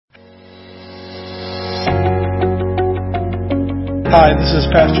Hi, this is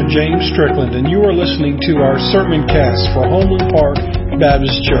Pastor James Strickland, and you are listening to our sermon cast for Homeland Park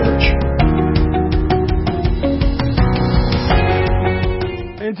Baptist Church.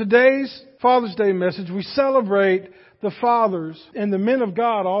 In today's Father's Day message, we celebrate the fathers and the men of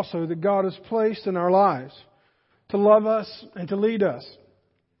God also that God has placed in our lives to love us and to lead us.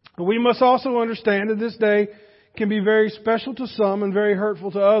 We must also understand that this day can be very special to some and very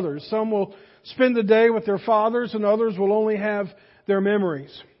hurtful to others. Some will spend the day with their fathers, and others will only have their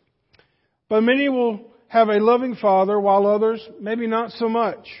memories. But many will have a loving father, while others maybe not so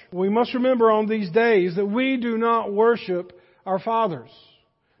much. We must remember on these days that we do not worship our fathers.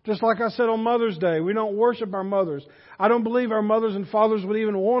 Just like I said on Mother's Day, we don't worship our mothers. I don't believe our mothers and fathers would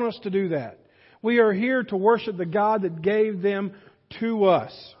even want us to do that. We are here to worship the God that gave them to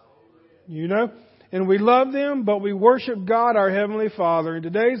us. You know? And we love them, but we worship God, our Heavenly Father. In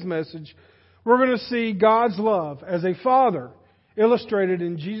today's message, we're going to see God's love as a father illustrated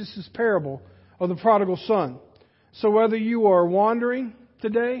in Jesus' parable of the prodigal son. So whether you are wandering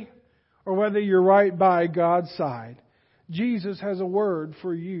today or whether you're right by God's side, Jesus has a word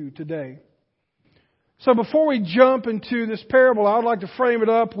for you today. So before we jump into this parable, I would like to frame it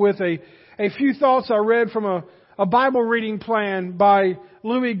up with a few thoughts I read from a Bible reading plan by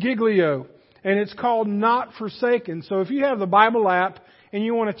Louis Giglio. And it's called Not Forsaken. So if you have the Bible app and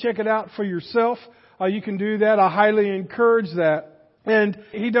you want to check it out for yourself, you can do that. I highly encourage that. And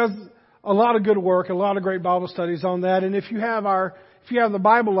he does a lot of good work, a lot of great Bible studies on that. And if you have the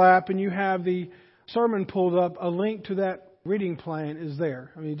Bible app and you have the sermon pulled up, a link to that reading plan is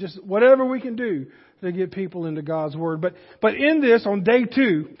there. I mean, just whatever we can do to get people into God's Word. But in this, on day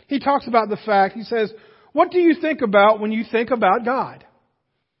 2, he talks about the fact, he says, what do you think about when you think about God?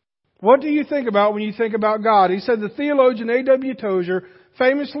 What do you think about when you think about God? He said the theologian A.W. Tozer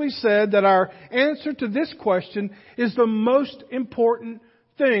famously said that our answer to this question is the most important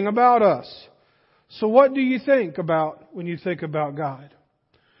thing about us. So what do you think about when you think about God?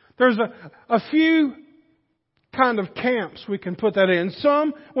 There's a few kind of camps we can put that in.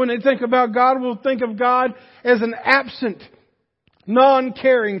 Some, when they think about God, will think of God as an absent,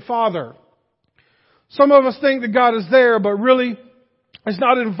 non-caring Father. Some of us think that God is there, but really is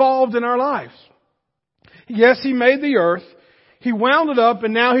not involved in our lives. Yes, He made the earth. He wound it up,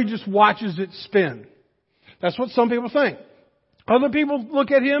 and now He just watches it spin. That's what some people think. Other people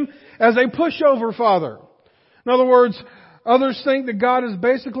look at Him as a pushover Father. In other words, others think that God is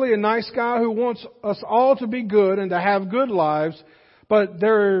basically a nice guy who wants us all to be good and to have good lives, but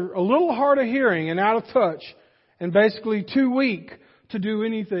they're a little hard of hearing and out of touch and basically too weak to do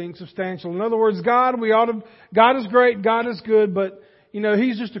anything substantial. In other words, God is great, God is good, but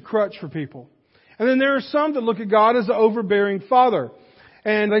He's just a crutch for people. And then there are some that look at God as an overbearing Father.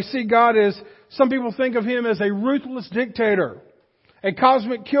 And they see God as, some people think of Him as a ruthless dictator, a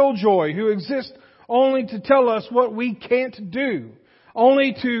cosmic killjoy who exists only to tell us what we can't do,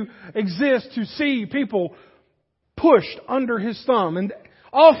 only to exist to see people pushed under His thumb. And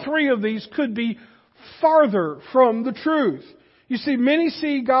all three of these could be farther from the truth. You see, many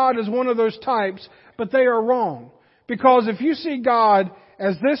see God as one of those types, but they are wrong. Because if you see God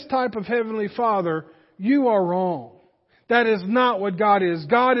as this type of Heavenly Father, you are wrong. That is not what God is.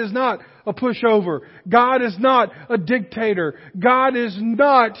 God is not a pushover. God is not a dictator. God is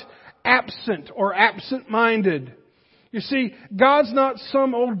not absent or absent-minded. You see, God's not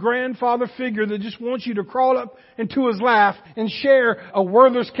some old grandfather figure that just wants you to crawl up into His lap and share a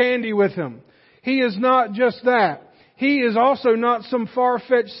Werther's candy with Him. He is not just that. He is also not some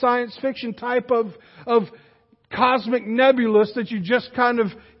far-fetched science fiction type of cosmic nebulous that you just kind of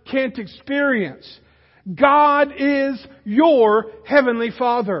can't experience. God is your Heavenly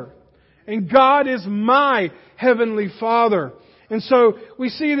Father. And God is my Heavenly Father. And so we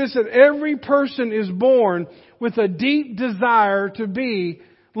see this, that every person is born with a deep desire to be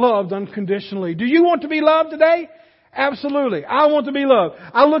loved unconditionally. Do you want to be loved today? Absolutely. I want to be loved.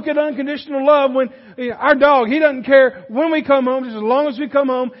 I look at unconditional love when our dog, he doesn't care when we come home, just as long as we come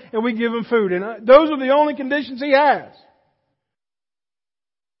home and we give him food. And those are the only conditions he has.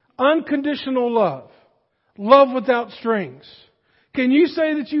 Unconditional love. Love without strings. Can you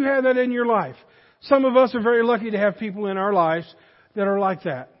say that you have that in your life? Some of us are very lucky to have people in our lives that are like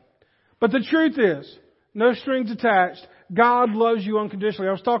that. But the truth is, no strings attached. God loves you unconditionally.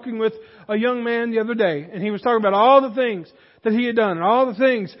 I was talking with a young man the other day, and he was talking about all the things that he had done and all the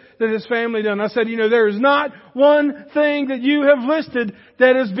things that his family had done. I said, there is not one thing that you have listed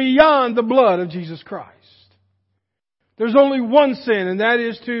that is beyond the blood of Jesus Christ. There's only one sin, and that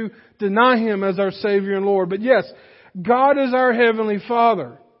is to deny Him as our Savior and Lord. But yes, God is our Heavenly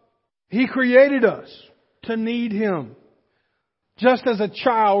Father. He created us to need Him. just as a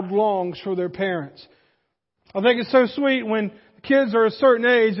child longs for their parents. I think it's so sweet when kids are a certain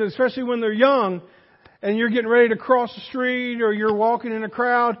age, especially when they're young, and you're getting ready to cross the street or you're walking in a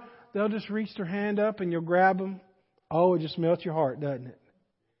crowd, they'll just reach their hand up and you'll grab them. Oh, it just melts your heart, doesn't it?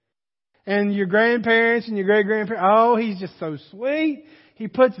 And your grandparents and your great-grandparents, oh, he's just so sweet. He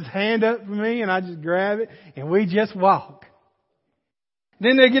puts his hand up for me and I just grab it and we just walk.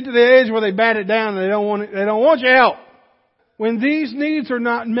 Then they get to the age where they bat it down and they don't want your help. When these needs are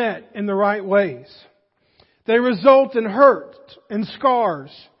not met in the right ways, they result in hurt and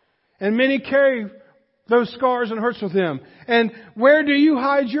scars. And many carry those scars and hurts with them. And where do you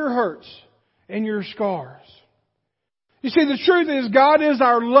hide your hurts and your scars? You see, the truth is God is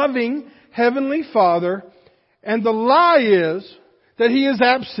our loving Heavenly Father, and the lie is that He is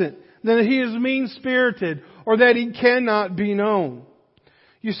absent, that He is mean-spirited, or that He cannot be known.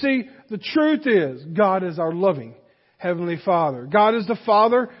 You see, the truth is God is our loving Heavenly Father. God is the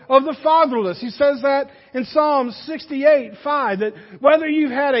Father of the fatherless. He says that in Psalm 68:5, that whether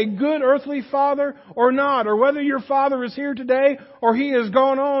you've had a good earthly father or not, or whether your father is here today or he has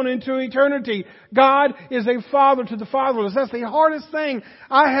gone on into eternity, God is a father to the fatherless. That's the hardest thing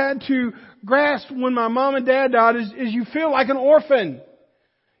I had to grasp when my mom and dad died is you feel like an orphan.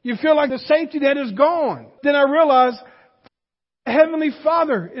 You feel like the safety net is gone. Then I realized Heavenly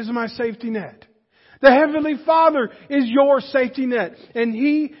Father is my safety net. The Heavenly Father is your safety net, and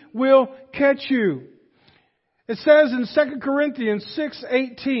He will catch you. It says in 2 Corinthians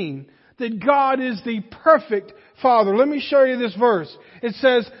 6:18 that God is the perfect Father. Let me show you this verse. It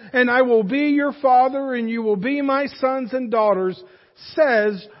says, "And I will be your Father, and you will be my sons and daughters,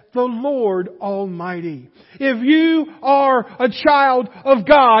 says the Lord Almighty." If you are a child of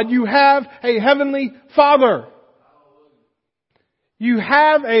God, you have a Heavenly Father. You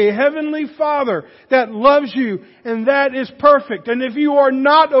have a Heavenly Father that loves you, and that is perfect. And if you are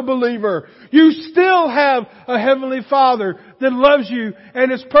not a believer, you still have a Heavenly Father that loves you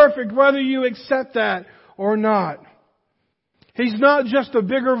and is perfect, whether you accept that or not. He's not just a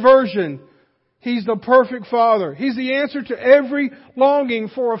bigger version. He's the perfect Father. He's the answer to every longing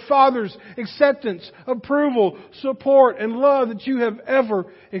for a Father's acceptance, approval, support, and love that you have ever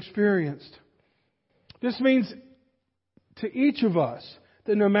experienced. This means to each of us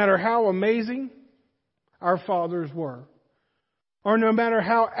that no matter how amazing our fathers were, or no matter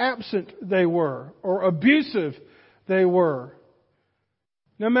how absent they were, or abusive they were,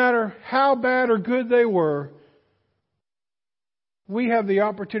 no matter how bad or good they were, we have the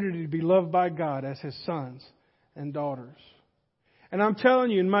opportunity to be loved by God as His sons and daughters. And I'm telling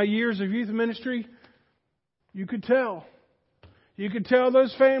you, in my years of youth ministry, you could tell. You could tell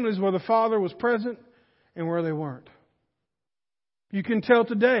those families where the father was present and where they weren't. You can tell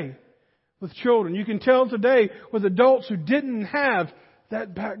today with children. You can tell today with adults who didn't have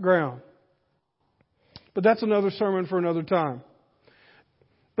that background. But that's another sermon for another time.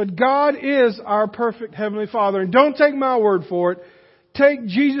 But God is our perfect Heavenly Father. And don't take my word for it. Take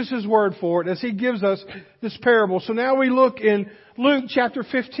Jesus' word for it as He gives us this parable. So now we look in Luke chapter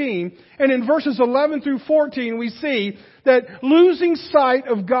 15. And in verses 11 through 14 we see that losing sight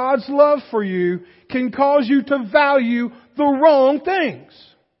of God's love for you can cause you to value the wrong things.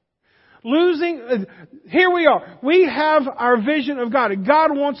 Here we are. We have our vision of God. And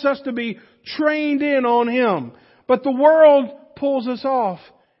God wants us to be trained in on Him. But the world pulls us off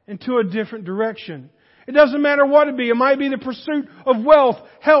into a different direction. It doesn't matter what it be. It might be the pursuit of wealth,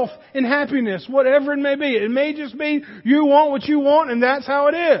 health, and happiness. Whatever it may be. It may just be you want what you want and that's how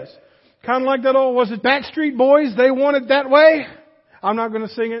it is. Kind of like that old, was it Backstreet Boys? They want it that way? I'm not going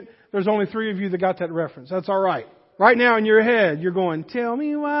to sing it. There's only 3 of you that got that reference. That's all right. Right now in your head, you're going, tell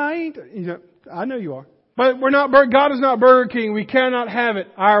me why. I know you are. But God is not Burger King. We cannot have it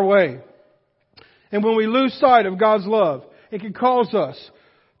our way. And when we lose sight of God's love, it can cause us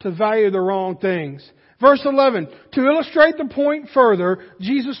to value the wrong things. Verse 11, to illustrate the point further,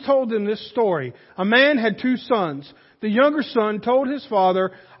 Jesus told them this story. A man had 2 sons. The younger son told his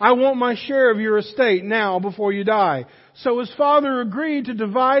father, I want my share of your estate now before you die. So his father agreed to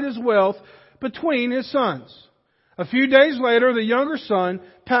divide his wealth between his sons. A few days later, the younger son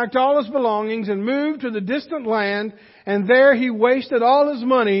packed all his belongings and moved to the distant land, and there he wasted all his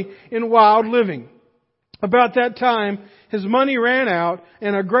money in wild living. About that time, his money ran out,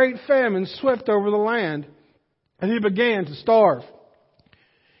 and a great famine swept over the land, and he began to starve.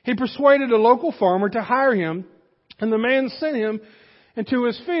 He persuaded a local farmer to hire him, and the man sent him into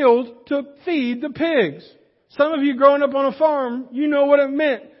his field to feed the pigs. Some of you growing up on a farm, you know what it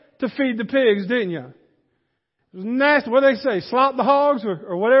meant to feed the pigs, didn't you? It was nasty. What do they say? Slop the hogs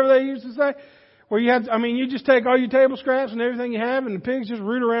or whatever they used to say. Where you just take all your table scraps and everything you have and the pigs just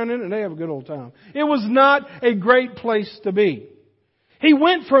root around in it and they have a good old time. It was not a great place to be. He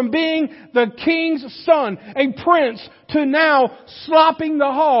went from being the king's son, a prince, to now slopping the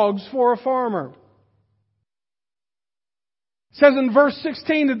hogs for a farmer. It says in verse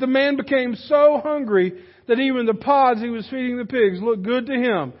 16 that the man became so hungry that even the pods he was feeding the pigs looked good to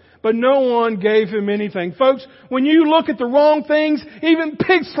him. But no one gave him anything. Folks, when you look at the wrong things, even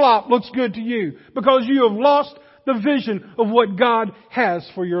pig slop looks good to you because you have lost the vision of what God has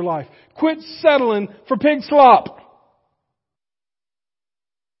for your life. Quit settling for pig slop.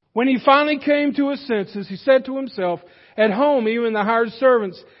 When he finally came to his senses, he said to himself, at home even the hired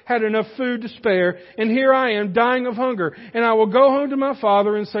servants had enough food to spare, and here I am dying of hunger. And I will go home to my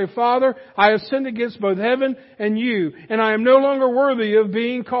father and say, Father, I have sinned against both heaven and you, and I am no longer worthy of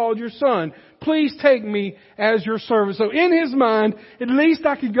being called your son. Please take me as your servant. So in his mind, at least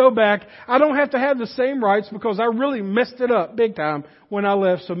I could go back. I don't have to have the same rights because I really messed it up big time when I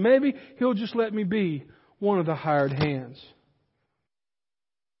left. So maybe he'll just let me be one of the hired hands.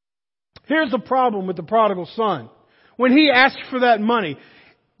 Here's the problem with the prodigal son. When he asked for that money,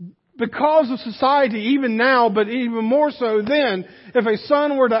 because of society, even now, but even more so then, if a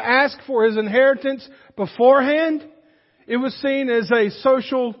son were to ask for his inheritance beforehand, it was seen as a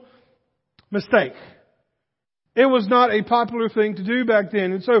social mistake. It was not a popular thing to do back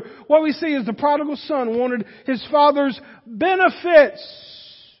then. And so what we see is the prodigal son wanted his father's benefits.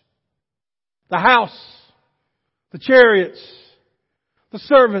 The house, the chariots, the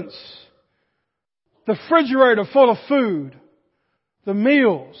servants, the refrigerator full of food, the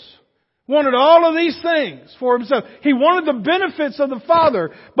meals. Wanted all of these things for himself. He wanted the benefits of the Father,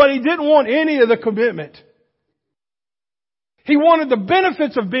 but he didn't want any of the commitment. He wanted the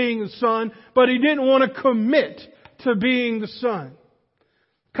benefits of being the Son, but he didn't want to commit to being the Son.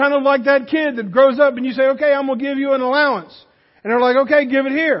 Kind of like that kid that grows up and you say, okay, I'm going to give you an allowance. And they're like, okay, give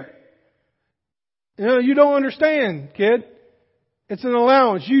it here. You don't understand, kid. It's an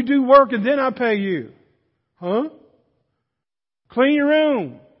allowance. You do work and then I pay you. Huh? Clean your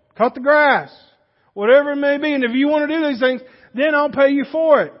room. Cut the grass. Whatever it may be. And if you want to do these things, then I'll pay you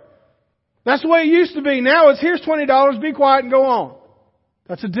for it. That's the way it used to be. Now it's here's $20, be quiet and go on.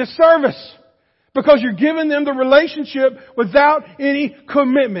 That's a disservice. Because you're giving them the relationship without any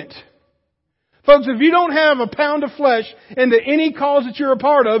commitment. Folks, if you don't have a pound of flesh into any cause that you're a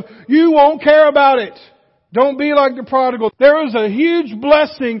part of, you won't care about it. Don't be like the prodigal. There is a huge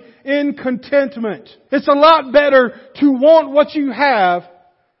blessing in contentment. It's a lot better to want what you have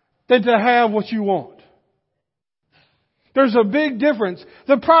than to have what you want. There's a big difference.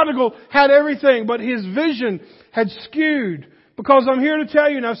 The prodigal had everything, but his vision had skewed. Because I'm here to tell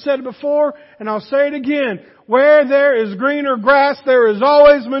you, and I've said it before, and I'll say it again, where there is greener grass, there is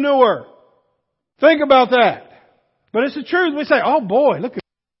always manure. Think about that. But it's the truth. We say, oh boy, look at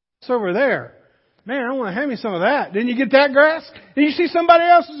this over there. Man, I want to hand me some of that. Didn't you get that grass? Did you see somebody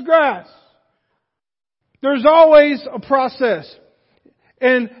else's grass? There's always a process.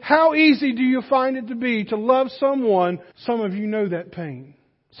 And how easy do you find it to be to love someone? Some of you know that pain.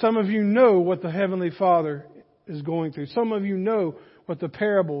 Some of you know what the Heavenly Father is going through. Some of you know what the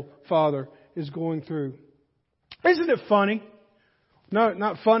parable Father is going through. Isn't it funny? No,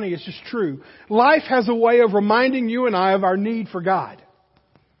 not funny. It's just true. Life has a way of reminding you and I of our need for God.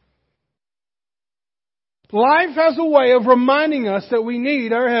 Life has a way of reminding us that we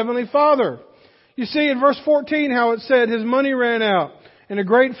need our Heavenly Father. You see in verse 14 how it said, his money ran out and a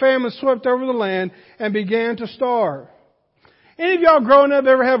great famine swept over the land and began to starve. Any of y'all growing up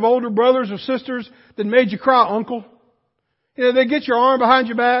ever have older brothers or sisters that made you cry uncle? They get your arm behind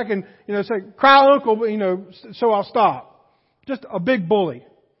your back and, say, cry uncle, but, so I'll stop. Just a big bully.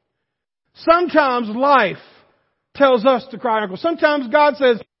 Sometimes life tells us to cry uncle. Sometimes God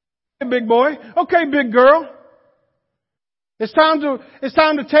says, okay, big boy. Okay, big girl. It's time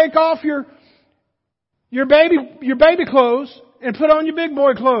to take off your baby clothes and put on your big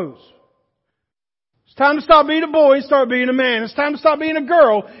boy clothes. It's time to stop being a boy and start being a man. It's time to stop being a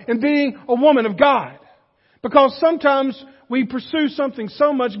girl and being a woman of God. Because sometimes we pursue something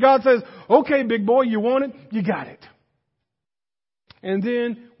so much, God says, okay, big boy, you want it? You got it. And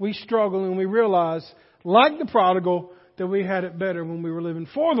then we struggle and we realize, like the prodigal, that we had it better when we were living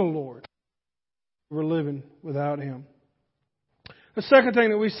for the Lord. We were living without Him. The second thing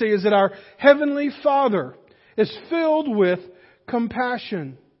that we see is that our Heavenly Father is filled with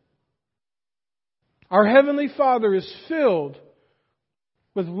compassion. Our Heavenly Father is filled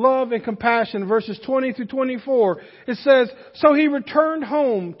with love and compassion. Verses 20 through 24, it says, so he returned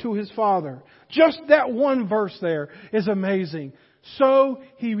home to his father. Just that one verse there is amazing. So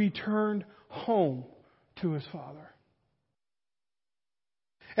he returned home to his Father.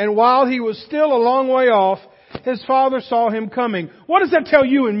 And while he was still a long way off, his Father saw him coming. What does that tell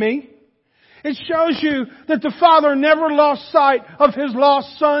you and me? It shows you that the Father never lost sight of his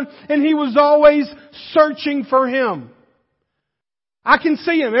lost Son, and he was always searching for him. I can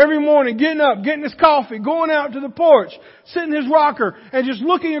see him every morning getting up, getting his coffee, going out to the porch, sitting in his rocker, and just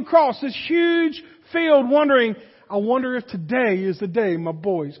looking across this huge field wondering, I wonder if today is the day my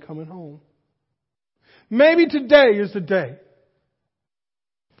boy's coming home. Maybe today is the day.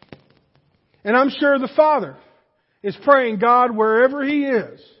 And I'm sure the Father is praying, God, wherever he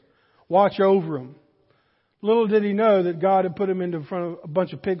is, watch over him. Little did he know that God had put him in front of a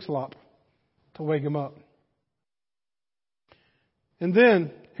bunch of pig slop to wake him up. And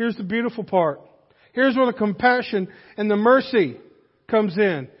then, here's the beautiful part. Here's where the compassion and the mercy comes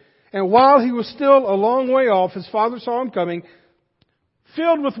in. And while he was still a long way off, his Father saw him coming.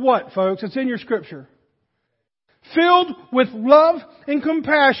 Filled with what, folks? It's in your scripture. Filled with love and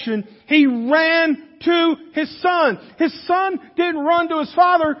compassion, he ran to his Son. His Son didn't run to his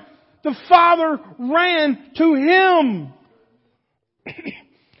Father. The Father ran to him.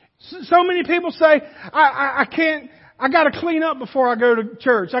 So many people say, I can't, I gotta clean up before I go to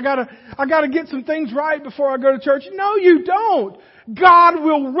church. I gotta get some things right before I go to church. No, you don't. God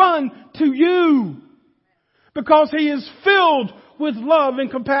will run to you because he is filled with love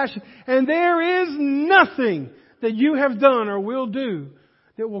and compassion. And there is nothing that you have done or will do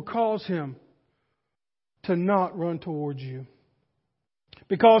that will cause him to not run towards you.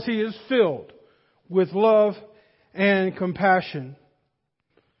 Because he is filled with love and compassion.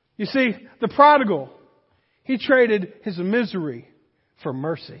 You see, the prodigal, he traded his misery for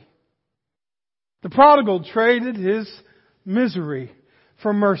mercy. The prodigal traded his misery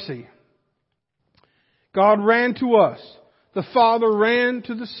for mercy. God ran to us. The Father ran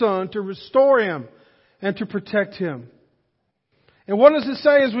to the Son to restore him and to protect him. And what does it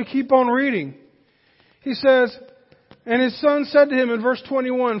say as we keep on reading? He says, and his Son said to him in verse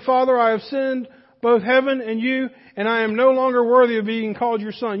 21, Father, I have sinned both heaven and you, and I am no longer worthy of being called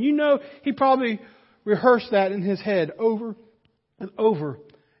your son. You know, he probably rehearsed that in his head over and over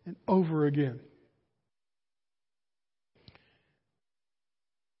and over again.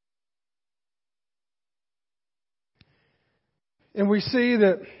 And we see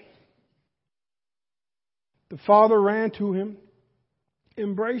that the Father ran to him,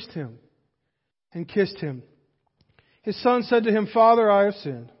 embraced him, and kissed him. His Son said to him, Father, I have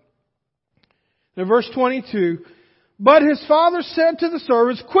sinned. In verse 22, but his father said to the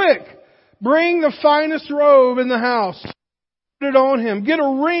servants, quick, bring the finest robe in the house. Put it on him. Get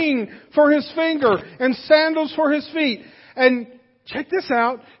a ring for his finger and sandals for his feet. And check this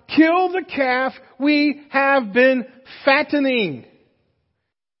out. Kill the calf we have been fattening.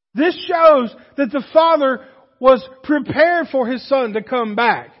 This shows that the father was prepared for his son to come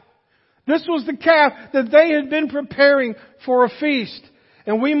back. This was the calf that they had been preparing for a feast.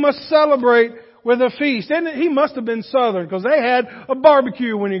 And we must celebrate with a feast. And he must have been southern because they had a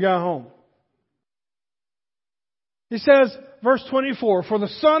barbecue when he got home. He says, verse 24, for the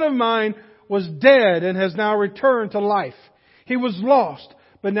son of mine was dead and has now returned to life. He was lost,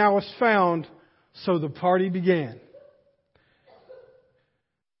 but now is found. So the party began.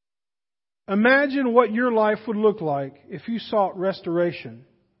 Imagine what your life would look like if you sought restoration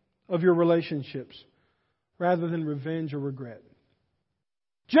of your relationships rather than revenge or regret.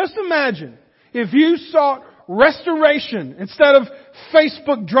 Just imagine if you sought restoration instead of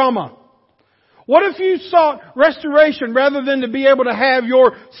Facebook drama. What if you sought restoration rather than to be able to have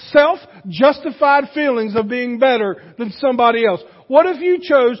your self-justified feelings of being better than somebody else? What if you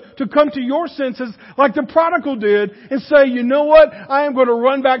chose to come to your senses like the prodigal did and say, you know what? I am going to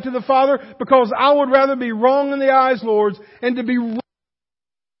run back to the Father because I would rather be wrong in the eyes, Lord, and to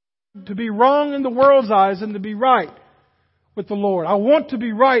be wrong in the world's eyes than to be right with the Lord. I want to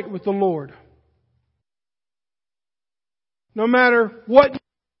be right with the Lord. No matter what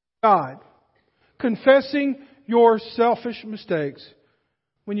God, confessing your selfish mistakes,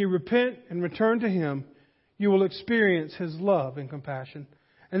 when you repent and return to Him, you will experience His love and compassion.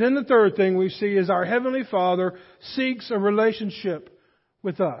 And then the third thing we see is our Heavenly Father seeks a relationship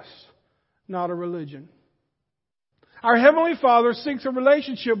with us, not a religion. Our Heavenly Father seeks a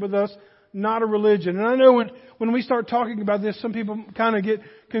relationship with us, not a religion. And I know when we start talking about this, some people kind of get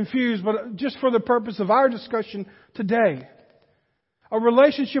confused, but just for the purpose of our discussion today, a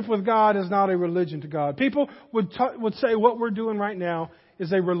relationship with God is not a religion to God. People would say what we're doing right now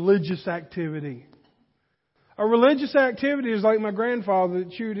is a religious activity. A religious activity is like my grandfather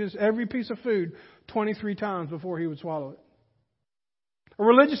that chewed his every piece of food 23 times before he would swallow it. A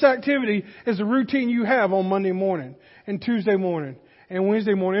religious activity is a routine you have on Monday morning and Tuesday morning and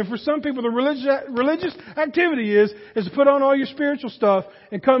Wednesday morning. And for some people, the religious activity is to put on all your spiritual stuff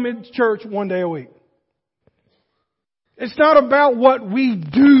and come into church one day a week. It's not about what we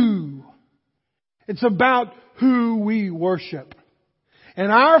do. It's about who we worship.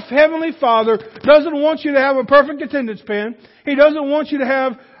 And our Heavenly Father doesn't want you to have a perfect attendance pen. He doesn't want you to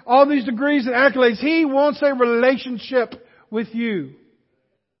have all these degrees and accolades. He wants a relationship with you.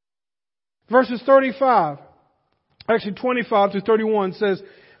 Verses 25 to 31 says,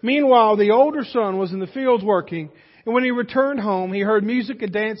 "Meanwhile, the older son was in the fields working, and when he returned home, he heard music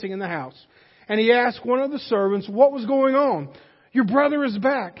and dancing in the house. And he asked one of the servants what was going on. 'Your brother is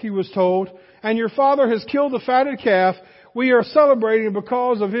back,' he was told, 'and your father has killed the fatted calf. We are celebrating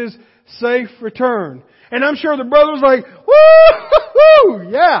because of his safe return.'" And I'm sure the brother was like, "Woo!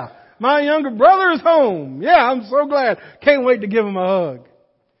 Yeah, my younger brother is home. Yeah, I'm so glad. Can't wait to give him a hug."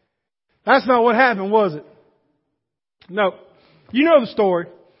 That's not what happened, was it? No. You know the story.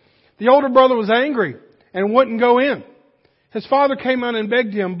 The older brother was angry and wouldn't go in. His father came out and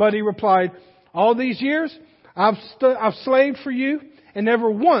begged him, but he replied, "All these years I've slaved for you, and never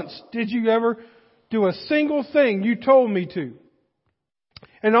once did you ever do a single thing you told me to.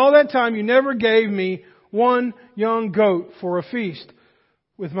 And all that time you never gave me one young goat for a feast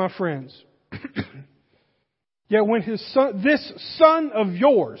with my friends." Yet when this son of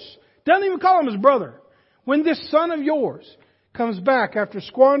yours, doesn't even call him his brother, when this son of yours comes back after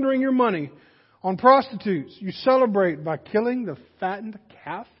squandering your money on prostitutes, you celebrate by killing the fattened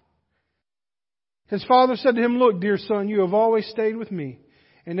calf? His father said to him, "Look, dear son, you have always stayed with me,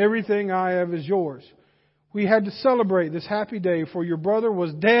 and everything I have is yours. We had to celebrate this happy day, for your brother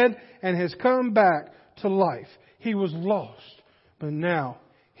was dead and has come back to life. He was lost, but now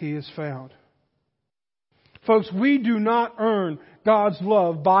he is found." Folks, we do not earn God's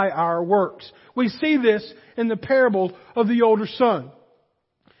love by our works. We see this in the parable of the older son.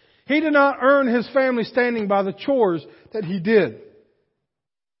 He did not earn his family standing by the chores that he did.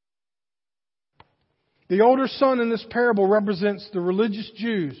 The older son in this parable represents the religious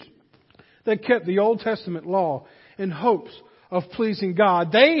Jews that kept the Old Testament law in hopes of pleasing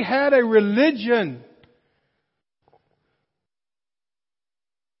God. They had a religion.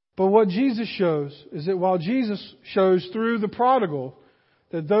 But what Jesus shows is that while Jesus shows through the prodigal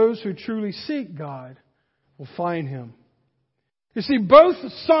that those who truly seek God will find Him. You see, both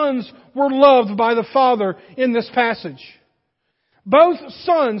sons were loved by the Father in this passage. Both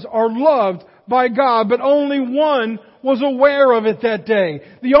sons are loved by God, but only one was aware of it that day.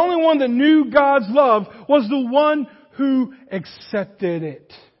 The only one that knew God's love was the one who accepted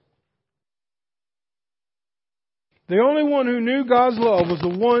it. The only one who knew God's love was the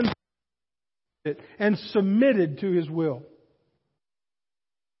one who accepted it and submitted to His will.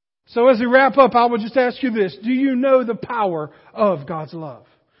 So as we wrap up, I would just ask you this. Do you know the power of God's love?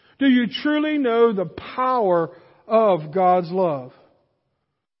 Do you truly know the power of God's love?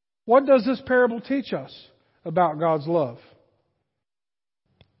 What does this parable teach us about God's love?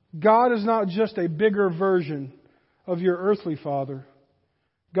 God is not just a bigger version of your earthly father.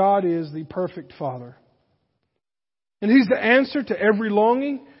 God is the perfect Father. And He's the answer to every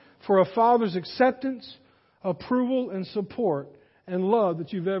longing for a father's acceptance, approval, and support and love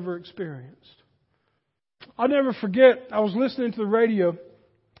that you've ever experienced. I'll never forget, I was listening to the radio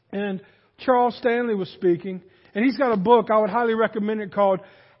and Charles Stanley was speaking, and he's got a book I would highly recommend it called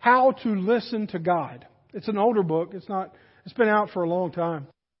How to Listen to God. It's an older book. It's been out for a long time.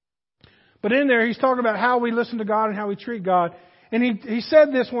 But in there, he's talking about how we listen to God and how we treat God. And he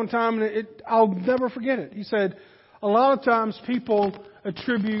said this one time, and I'll never forget it. He said, a lot of times people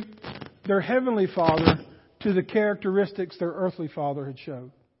attribute their heavenly Father to the characteristics their earthly father had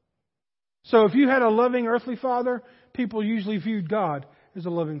showed. So if you had a loving earthly father, people usually viewed God as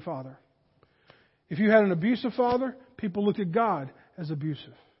a loving father. If you had an abusive father, people looked at God as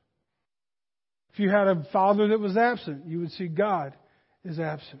abusive. If you had a father that was absent, you would see God as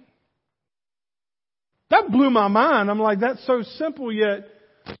absent. That blew my mind. I'm like, that's so simple yet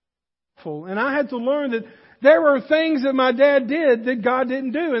full. And I had to learn that there were things that my dad did that God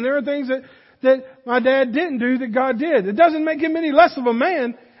didn't do. And there are things that my dad didn't do that God did. It doesn't make him any less of a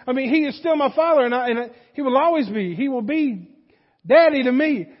man. I mean, he is still my father, and he will always be. He will be daddy to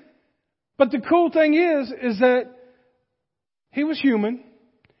me. But the cool thing is that he was human.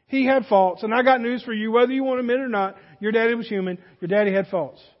 He had faults. And I got news for you. Whether you want to admit it or not, your daddy was human. Your daddy had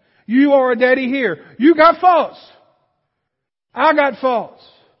faults. You are a daddy here. You got faults. I got faults.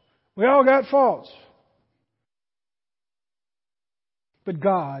 We all got faults. But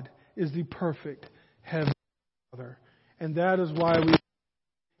God is the perfect Heavenly Father. And that is why we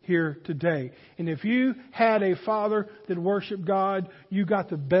here today. And if you had a father that worshiped God, you got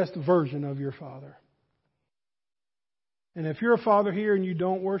the best version of your father. And if you're a father here and you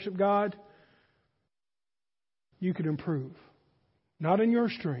don't worship God, you could improve. Not in your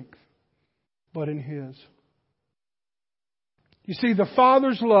strength, but in His. You see, the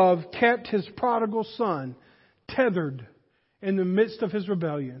Father's love kept His prodigal son tethered in the midst of his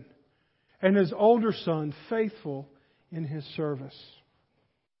rebellion, and His older son faithful in His service.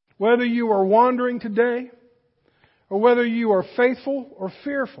 Whether you are wandering today, or whether you are faithful or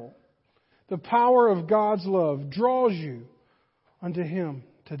fearful, the power of God's love draws you unto Him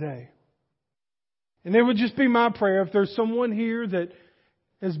today. And it would just be my prayer, if there's someone here that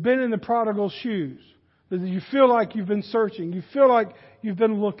has been in the prodigal's shoes, that you feel like you've been searching, you feel like you've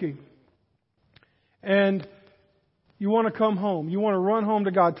been looking, and you want to come home, you want to run home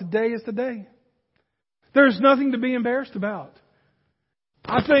to God, today is the day. There's nothing to be embarrassed about.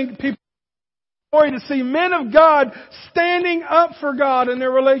 I think people are joy to see men of God standing up for God in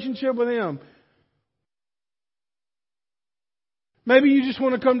their relationship with Him. Maybe you just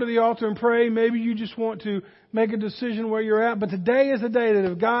want to come to the altar and pray. Maybe you just want to make a decision where you're at. But today is the day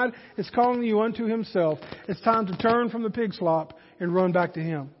that if God is calling you unto Himself, it's time to turn from the pig slop and run back to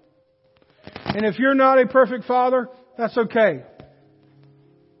Him. And if you're not a perfect father, that's okay.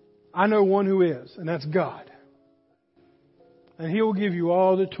 I know one who is, and that's God. And He will give you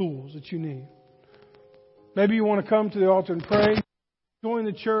all the tools that you need. Maybe you want to come to the altar and pray, join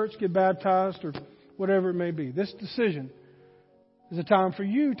the church, get baptized, or whatever it may be. This decision is a time for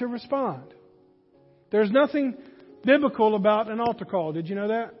you to respond. There's nothing biblical about an altar call. Did you know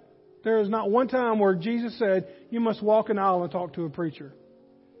that? There is not one time where Jesus said, you must walk an aisle and talk to a preacher.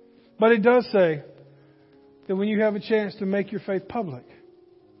 But it does say that when you have a chance to make your faith public,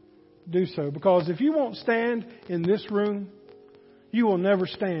 do so. Because if you won't stand in this room, you will never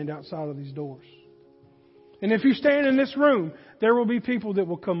stand outside of these doors. And if you stand in this room, there will be people that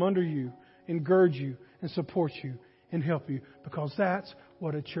will come under you and gird you and support you and help you, because that's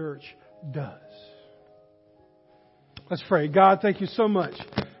what a church does. Let's pray. God, thank you so much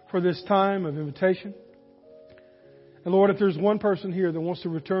for this time of invitation. And Lord, if there's one person here that wants to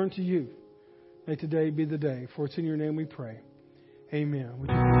return to you, may today be the day. For it's in your name we pray. Amen. Would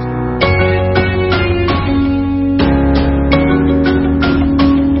you please stand?